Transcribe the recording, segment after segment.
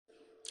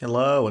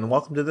Hello and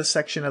welcome to this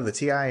section of the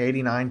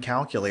TI-89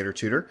 calculator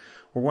tutor.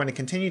 We're going to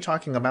continue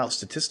talking about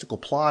statistical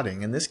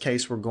plotting. In this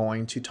case, we're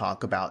going to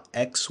talk about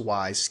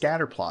XY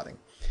scatter plotting.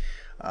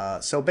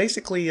 So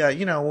basically,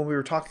 when we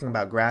were talking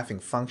about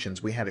graphing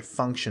functions, we had a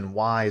function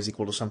y is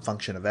equal to some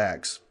function of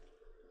x.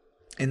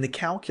 In the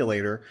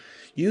calculator,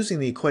 using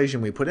the equation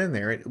we put in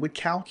there, it would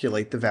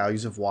calculate the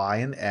values of y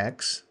and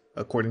x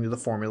according to the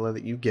formula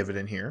that you give it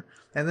in here,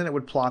 and then it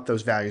would plot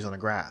those values on a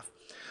graph.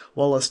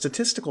 Well, a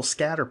statistical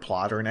scatter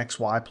plot, or an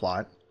XY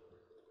plot,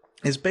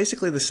 is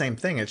basically the same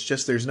thing. It's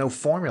just there's no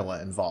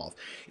formula involved.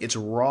 It's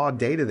raw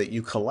data that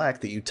you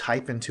collect that you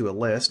type into a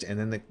list, and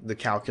then the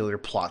calculator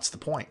plots the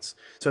points.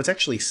 So it's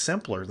actually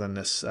simpler than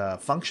this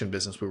function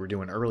business we were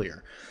doing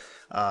earlier.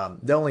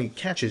 The only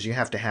catch is you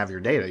have to have your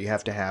data. You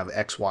have to have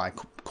XY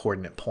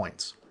coordinate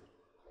points.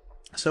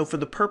 So for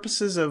the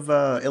purposes of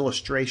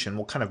illustration,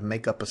 we'll kind of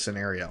make up a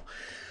scenario.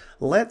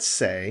 Let's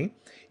say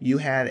you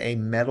had a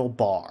metal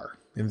bar.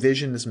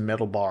 Envision this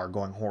metal bar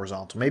going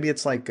horizontal. Maybe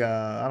it's like,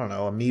 I don't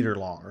know, a meter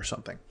long or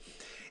something.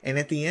 And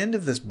at the end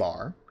of this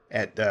bar,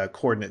 at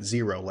coordinate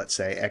 0, let's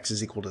say, x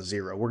is equal to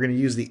 0, we're going to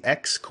use the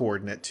x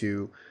coordinate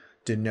to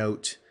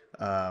denote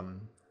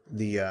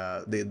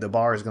the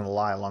bar is going to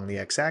lie along the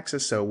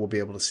x-axis, so we'll be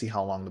able to see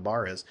how long the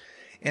bar is.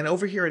 And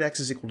over here at x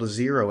is equal to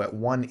 0, at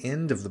one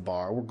end of the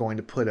bar, we're going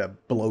to put a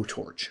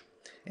blowtorch.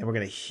 And we're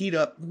going to heat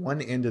up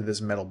one end of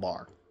this metal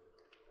bar.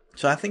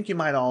 So I think you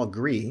might all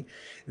agree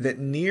that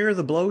near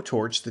the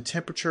blowtorch, the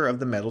temperature of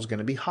the metal is going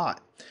to be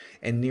hot.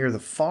 And near the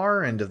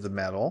far end of the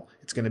metal,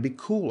 it's going to be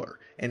cooler.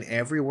 And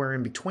everywhere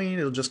in between,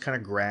 it'll just kind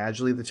of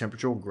gradually, the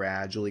temperature will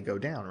gradually go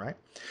down, right?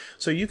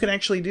 So you can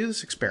actually do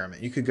this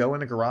experiment. You could go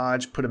in a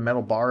garage, put a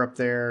metal bar up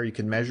there, you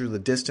could measure the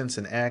distance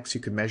in X,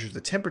 you could measure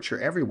the temperature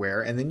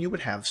everywhere, and then you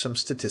would have some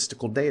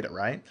statistical data,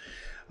 right?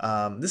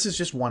 This is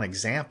just one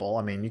example.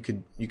 I mean, you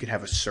could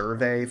have a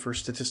survey for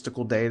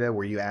statistical data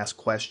where you ask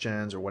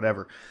questions or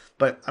whatever.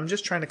 But I'm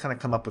just trying to kind of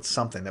come up with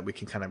something that we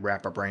can kind of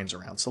wrap our brains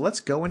around. So let's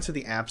go into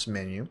the apps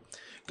menu,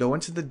 go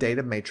into the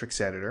data matrix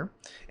editor,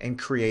 and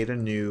create a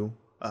new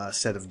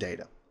set of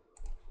data.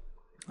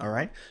 All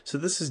right. So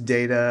this is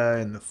data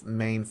in the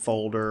main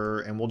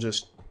folder, and we'll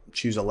just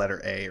choose a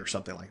letter A or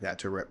something like that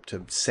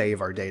to save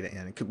our data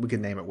in. We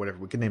could name it whatever.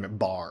 We could name it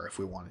bar if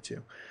we wanted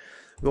to.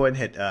 Go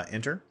ahead and hit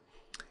enter.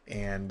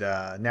 And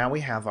now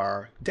we have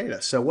our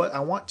data. So what I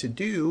want to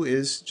do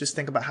is just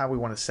think about how we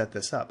want to set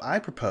this up. I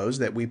propose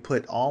that we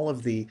put all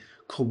of the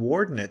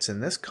coordinates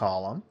in this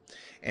column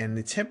and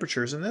the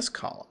temperatures in this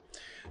column.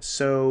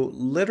 So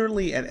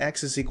literally at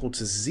x is equal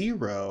to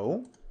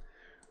 0,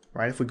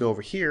 right, if we go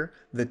over here,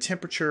 the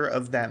temperature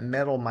of that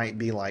metal might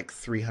be like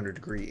 300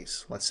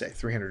 degrees, let's say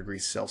 300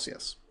 degrees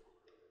Celsius.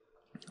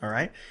 All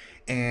right,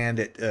 and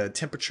at a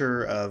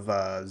temperature of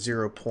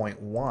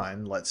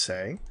 0.1, let's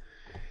say,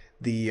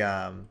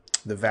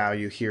 the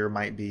value here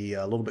might be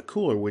a little bit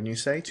cooler, wouldn't you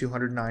say?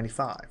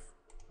 295.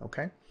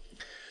 Okay.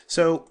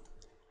 So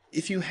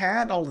if you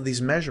had all of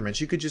these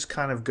measurements, you could just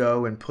kind of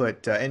go and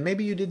put, and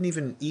maybe you didn't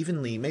even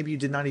evenly, maybe you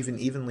did not even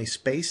evenly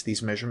space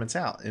these measurements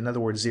out. In other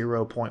words,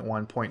 0, 0.1,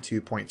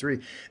 0.2,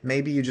 0.3.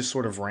 Maybe you just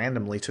sort of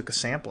randomly took a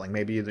sampling.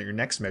 Maybe your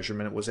next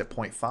measurement was at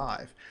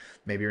 0.5.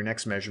 Maybe your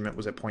next measurement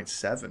was at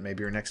 0.7.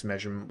 Maybe your next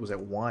measurement was at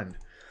 1.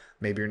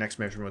 Maybe your next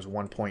measurement was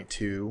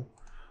 1.2,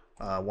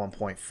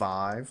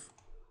 1.5.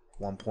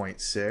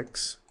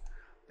 1.6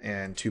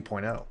 and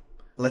 2.0.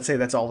 Let's say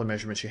that's all the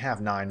measurements you have,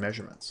 9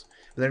 measurements.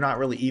 They're not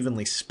really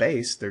evenly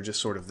spaced, they're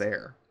just sort of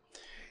there.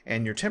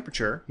 And your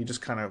temperature, you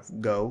just kind of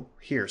go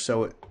here.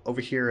 So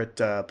over here at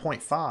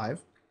 0.5,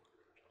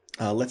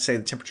 let's say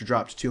the temperature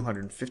dropped to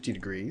 250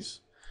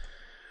 degrees.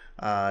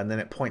 And then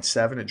at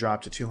 0.7 it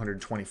dropped to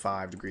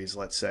 225 degrees,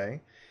 let's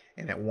say.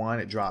 And at 1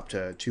 it dropped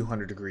to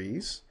 200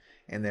 degrees.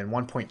 And then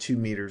 1.2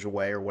 meters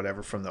away or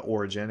whatever from the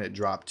origin, it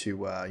dropped to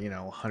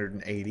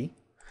 180.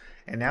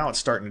 And now it's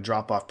starting to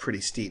drop off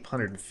pretty steep,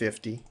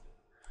 150.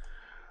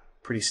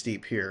 Pretty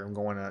steep here. I'm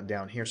going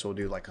down here, so we'll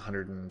do like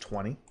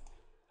 120.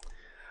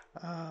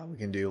 We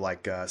can do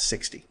like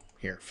 60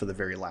 here for the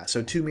very last.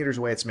 So 2 meters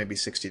away, it's maybe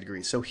 60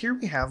 degrees. So here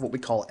we have what we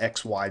call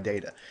XY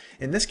data.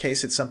 In this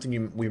case, it's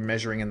something we're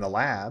measuring in the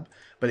lab,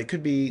 but it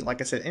could be,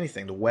 like I said,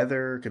 anything. The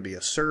weather, it could be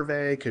a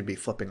survey, it could be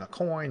flipping a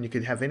coin. You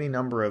could have any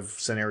number of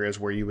scenarios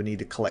where you would need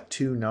to collect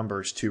 2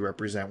 numbers to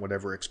represent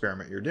whatever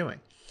experiment you're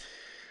doing.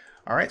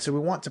 All right, so we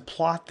want to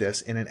plot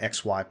this in an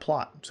XY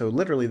plot. So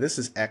literally this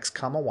is x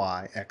comma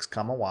y, x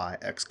comma y,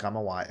 x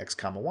comma y, x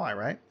comma y,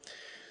 right?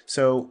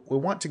 So we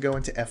want to go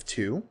into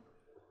F2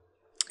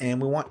 and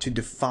we want to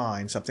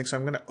define something. So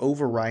I'm going to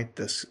overwrite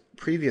this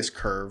previous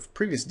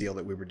deal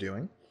that we were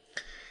doing.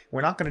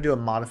 We're not going to do a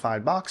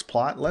modified box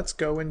plot. Let's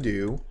go and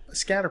do a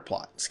scatter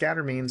plot.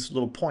 Scatter means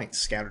little points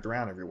scattered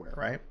around everywhere,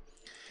 right?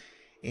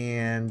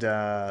 And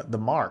the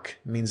mark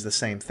means the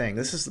same thing.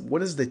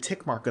 What is the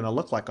tick mark going to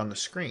look like on the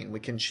screen? We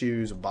can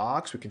choose a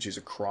box, we can choose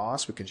a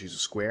cross, we can choose a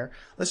square.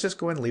 Let's just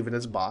go ahead and leave it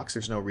as a box.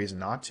 There's no reason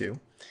not to.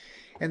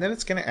 And then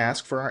it's going to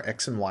ask for our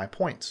x and y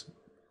points.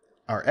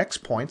 Our x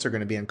points are going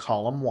to be in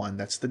column 1,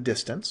 that's the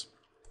distance.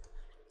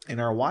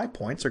 And our y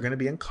points are going to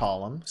be in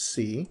column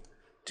C,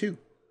 2.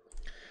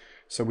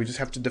 So we just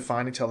have to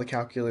define and tell the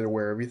calculator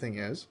where everything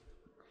is.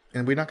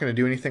 And we're not going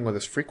to do anything with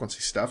this frequency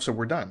stuff, so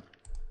we're done.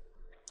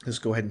 Let's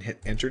go ahead and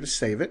hit enter to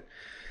save it.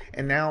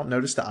 And now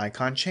notice the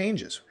icon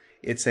changes.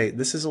 This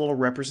is a little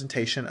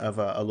representation of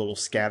a little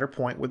scatter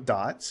point with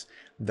dots.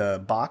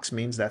 The box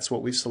means that's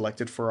what we've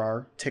selected for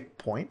our tick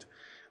point,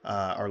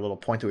 our little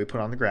point that we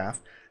put on the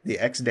graph. The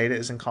X data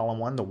is in column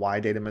 1, the Y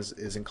data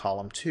is in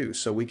column 2.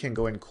 So we can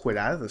go ahead and quit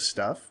out of this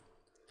stuff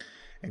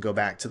and go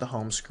back to the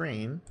home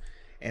screen.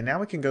 And now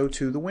we can go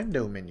to the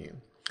window menu.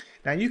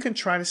 Now you can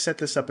try to set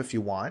this up if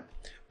you want,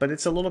 but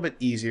it's a little bit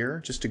easier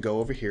just to go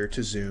over here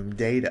to zoom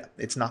data.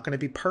 It's not going to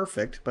be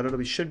perfect, but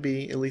it should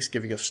be at least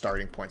giving you a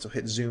starting point. So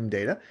hit zoom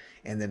data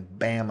and then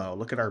bammo,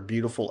 look at our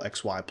beautiful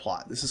XY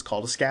plot. This is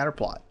called a scatter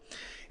plot.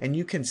 And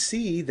you can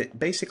see that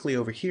basically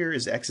over here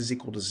is X is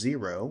equal to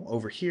 0.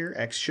 Over here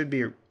X should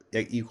be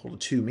equal to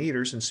 2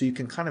 meters, and so you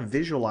can kind of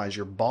visualize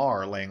your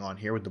bar laying on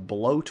here with the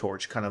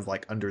blowtorch kind of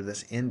like under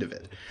this end of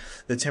it.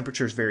 The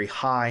temperature is very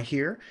high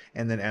here,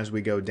 and then as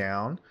we go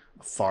down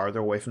farther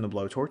away from the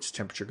blowtorch, the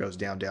temperature goes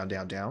down, down,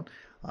 down, down,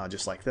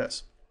 just like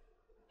this.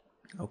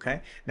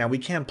 Okay, now we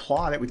can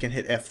plot it. We can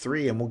hit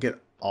F3 and we'll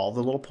get all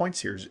the little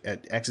points here.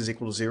 At X is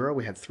equal to 0,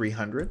 we had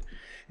 300.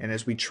 And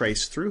as we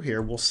trace through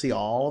here, we'll see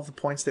all of the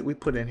points that we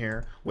put in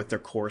here with their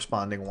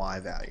corresponding Y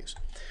values.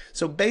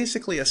 So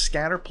basically a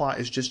scatter plot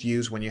is just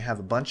used when you have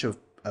a bunch of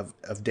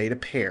data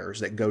pairs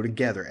that go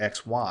together,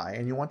 X, Y,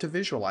 and you want to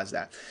visualize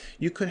that.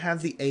 You could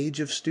have the age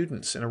of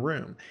students in a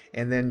room,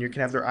 and then you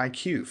can have their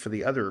IQ for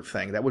the other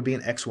thing. That would be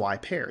an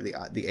XY pair.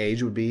 The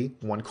age would be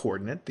one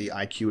coordinate, the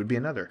IQ would be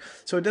another.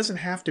 So it doesn't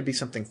have to be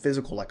something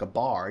physical like a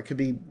bar. It could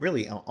be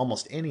really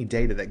almost any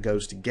data that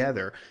goes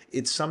together.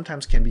 It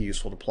sometimes can be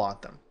useful to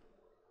plot them.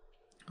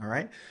 All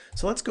right,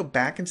 so let's go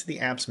back into the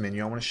apps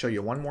menu. I want to show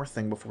you one more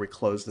thing before we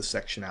close this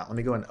section out. Let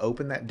me go and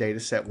open that data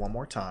set one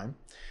more time.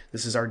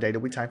 This is our data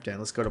we typed in.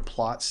 Let's go to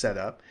plot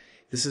setup.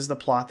 This is the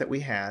plot that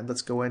we had.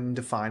 Let's go ahead and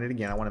define it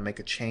again. I want to make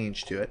a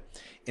change to it.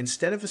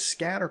 Instead of a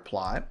scatter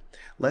plot,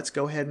 let's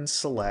go ahead and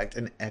select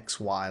an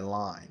XY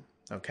line.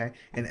 Okay,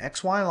 an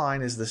XY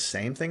line is the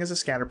same thing as a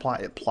scatter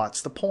plot. It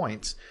plots the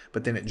points,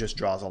 but then it just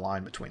draws a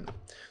line between them.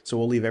 So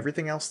we'll leave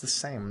everything else the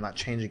same. I'm not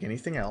changing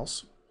anything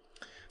else.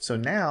 So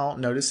now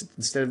notice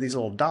instead of these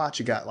little dots,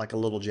 you got like a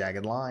little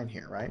jagged line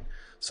here, right?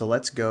 So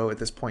let's go at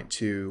this point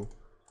to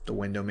the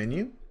window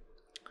menu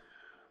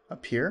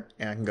up here,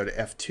 and I can go to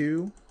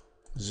F2,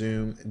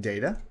 zoom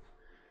data,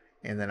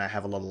 and then I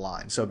have a little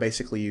line. So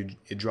basically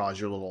it draws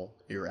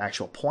your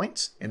actual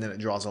points, and then it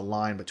draws a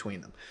line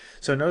between them.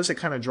 So notice it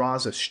kind of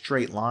draws a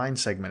straight line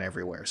segment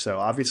everywhere. So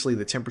obviously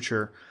the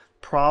temperature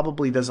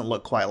probably doesn't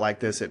look quite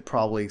like this. It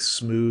probably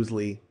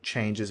smoothly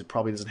changes. It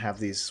probably doesn't have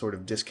these sort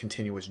of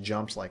discontinuous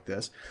jumps like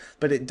this,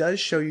 but it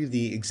does show you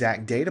the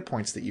exact data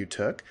points that you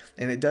took,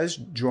 and it does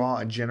draw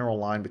a general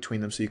line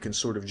between them so you can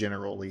sort of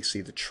generally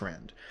see the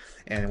trend.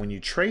 And when you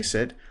trace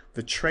it,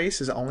 the trace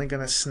is only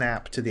going to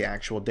snap to the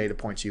actual data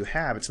points you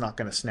have. It's not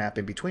going to snap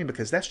in between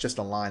because that's just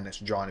a line that's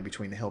drawn in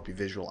between to help you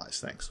visualize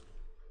things.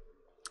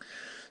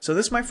 So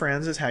this, my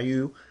friends, is how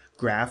you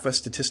graph a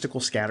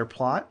statistical scatter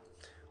plot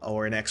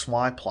or an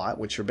XY plot,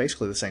 which are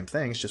basically the same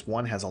thing. It's just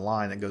one has a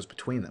line that goes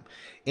between them.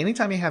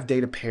 Anytime you have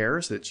data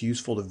pairs that's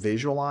useful to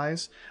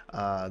visualize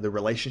the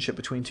relationship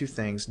between two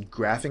things,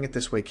 graphing it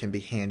this way can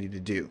be handy to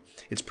do.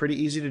 It's pretty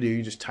easy to do.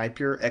 You just type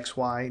your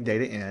XY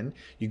data in,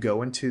 you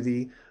go into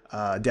the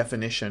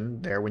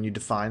definition there when you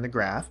define the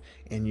graph,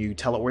 and you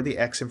tell it where the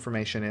X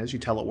information is, you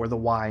tell it where the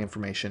Y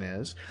information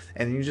is,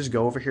 and then you just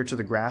go over here to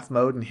the graph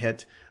mode and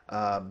hit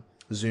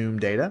zoom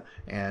data,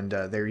 and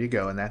there you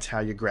go, and that's how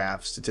you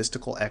graph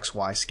statistical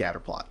XY scatter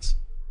plots.